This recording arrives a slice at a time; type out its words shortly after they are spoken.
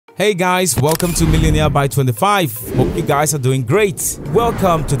Hey guys, welcome to Millionaire by 25. Hope you guys are doing great.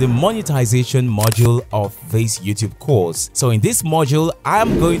 Welcome to the monetization module of this YouTube course. So in this module,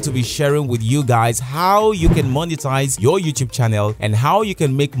 I'm going to be sharing with you guys how you can monetize your YouTube channel and how you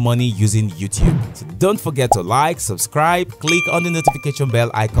can make money using YouTube. So don't forget to like, subscribe, click on the notification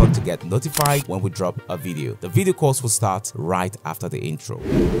bell icon to get notified when we drop a video. The video course will start right after the intro.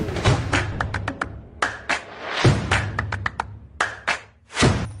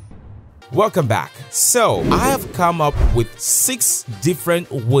 Welcome back. So I have come up with 6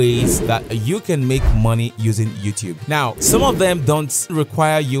 different ways that you can make money using YouTube. Now, some of them don't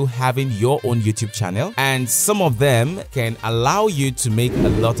require you having your own YouTube channel, and some of them can allow you to make a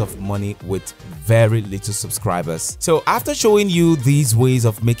lot of money with very little subscribers. So after showing you these ways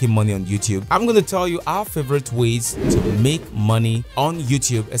of making money on YouTube, I'm going to tell you our favorite ways to make money on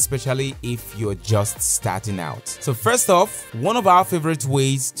YouTube, especially if you're just starting out. So first off, one of our favorite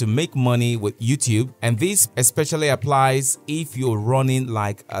ways to make money with YouTube, and this especially applies if you're running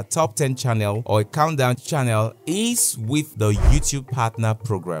like a top 10 channel or a countdown channel, is with the YouTube partner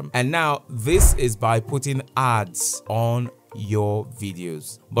program. And now this is by putting ads on your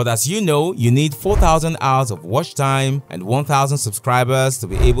videos. But as you know, you need 4,000 hours of watch time and 1,000 subscribers to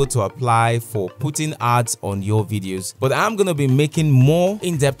be able to apply for putting ads on your videos. But I'm going to be making more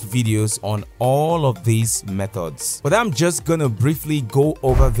in-depth videos on all of these methods. But I'm just going to briefly go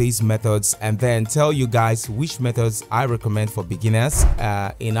over these methods and then tell you guys which methods I recommend for beginners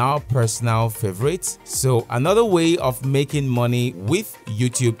in our personal favorites. So another way of making money with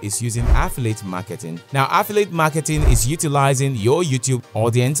YouTube is using affiliate marketing. Now, affiliate marketing is utilizing your YouTube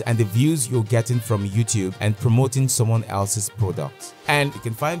audience and the views you're getting from YouTube and promoting someone else's product. And you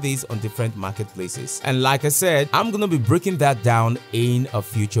can find these on different marketplaces. And like I said, I'm going to be breaking that down in a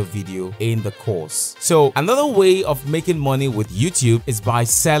future video in the course. So another way of making money with YouTube is by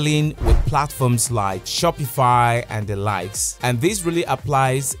selling with platforms like Shopify and the likes. And this really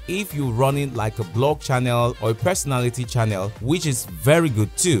applies if you're running like a blog channel or a personality channel, which is very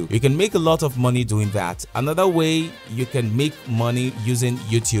good too. You can make a lot of money doing that. Another way you can make money using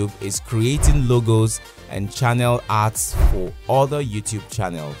YouTube is creating logos and channel arts for other YouTube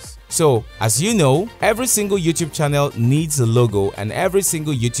channels. So, as you know, every single YouTube channel needs a logo and every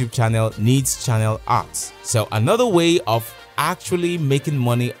single YouTube channel needs channel art. So, another way of actually making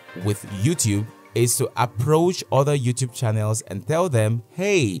money with YouTube is to approach other YouTube channels and tell them,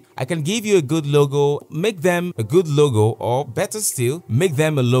 hey, I can give you a good logo, make them a good logo, or better still, make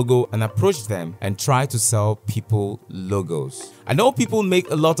them a logo and approach them and try to sell people logos. I know people make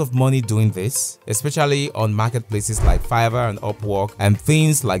a lot of money doing this, especially on marketplaces like Fiverr and Upwork and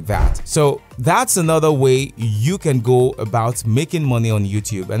things like that. So that's another way you can go about making money on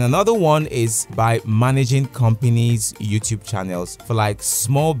YouTube. And another one is by managing companies' YouTube channels for like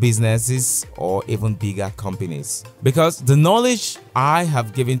small businesses or even bigger companies. Because the knowledge I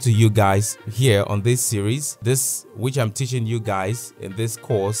have given to you guys here on this series, this which I'm teaching you guys in this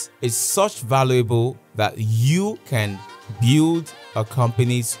course, is such valuable that you can build a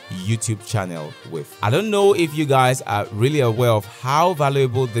company's YouTube channel with. I don't know if you guys are really aware of how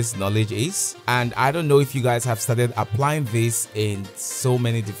valuable this knowledge is, and I don't know if you guys have started applying this in so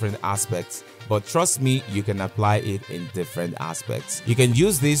many different aspects. But trust me, you can apply it in different aspects. You can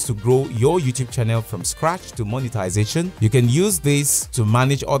use this to grow your YouTube channel from scratch to monetization. You can use this to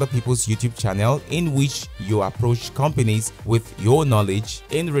manage other people's YouTube channel in which you approach companies with your knowledge.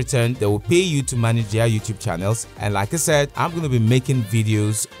 In return, they will pay you to manage their YouTube channels. And like I said, I'm going to be making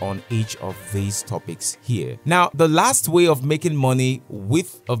videos on each of these topics here. Now, the last way of making money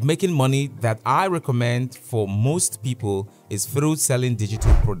that I recommend for most people is through selling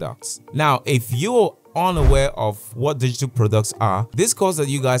digital products. Now, if you're unaware of what digital products are, this course that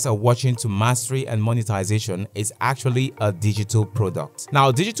you guys are watching to mastery and monetization is actually a digital product.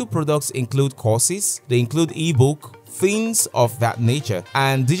 Now, digital products include courses, they include ebook, things of that nature,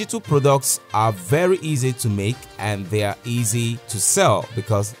 and digital products are very easy to make and they are easy to sell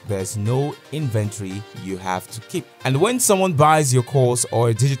because there's no inventory you have to keep. And when someone buys your course or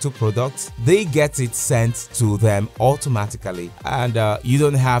a digital product, they get it sent to them automatically, and you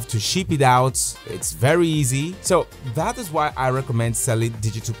don't have to ship it out. It's very easy. So that is why I recommend selling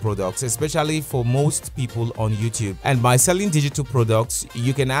digital products, especially for most people on YouTube. And by selling digital products,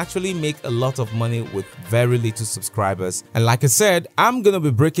 you can actually make a lot of money with very little subscribers. And like I said, I'm going to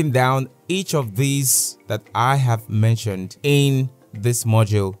be breaking down each of these that I have mentioned in this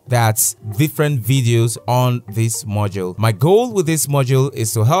module, that's different videos on this module. My goal with this module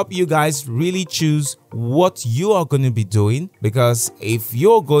is to help you guys really choose what you are going to be doing, because if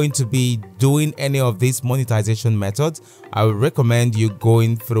you're going to be doing any of these monetization methods, I would recommend you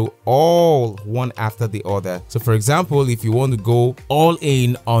going through all one after the other. So for example, if you want to go all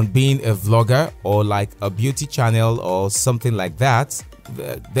in on being a vlogger or like a beauty channel or something like that,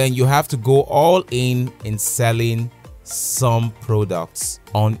 then you have to go all in selling some products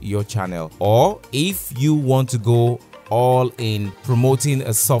on your channel. Or if you want to go all in promoting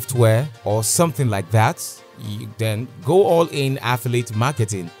a software or something like that, you then go all in affiliate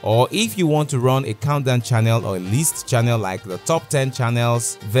marketing. Or if you want to run a countdown channel or a list channel like the top 10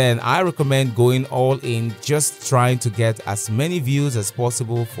 channels, then I recommend going all in, just trying to get as many views as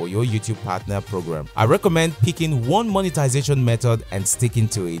possible for your YouTube partner program. I recommend picking one monetization method and sticking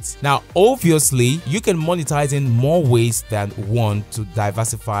to it. Now obviously you can monetize in more ways than one to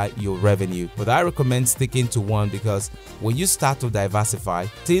diversify your revenue, but I recommend sticking to one, because when you start to diversify,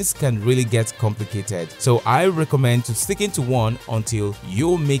 things can really get complicated. So I recommend to sticking to one until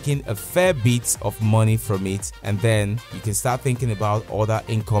you're making a fair bit of money from it, and then you can start thinking about other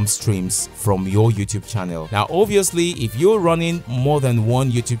income streams from your YouTube channel. Now obviously if you're running more than one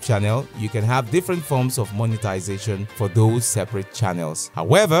YouTube channel, you can have different forms of monetization for those separate channels.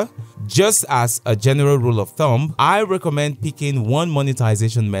 However, just as a general rule of thumb, I recommend picking one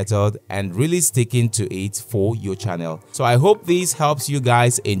monetization method and really sticking to it for your channel. So I hope this helps you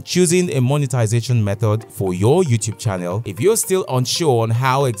guys in choosing a monetization method for your YouTube channel. If you're still unsure on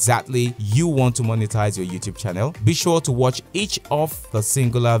how exactly you want to monetize your YouTube channel, be sure to watch each of the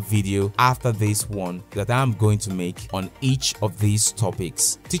singular video after this one that I'm going to make on each of these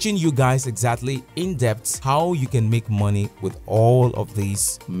topics, teaching you guys exactly in depth how you can make money with all of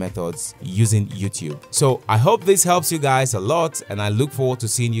these methods using YouTube. So I hope this helps you guys a lot, and I look forward to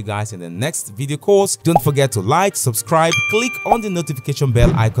seeing you guys in the next video course. Don't forget to like, subscribe, click on the notification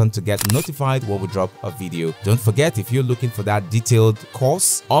bell icon to get notified when we drop a video. Don't forget, if you're looking for that detailed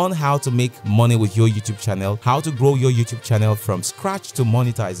course on how to make money with your YouTube channel, how to grow your YouTube channel from scratch to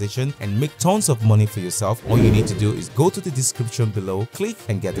monetization and make tons of money for yourself, all you need to do is go to the description below, click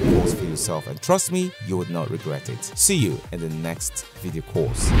and get the course for yourself, and trust me, you would not regret it. See you in the next video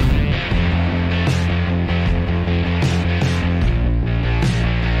course.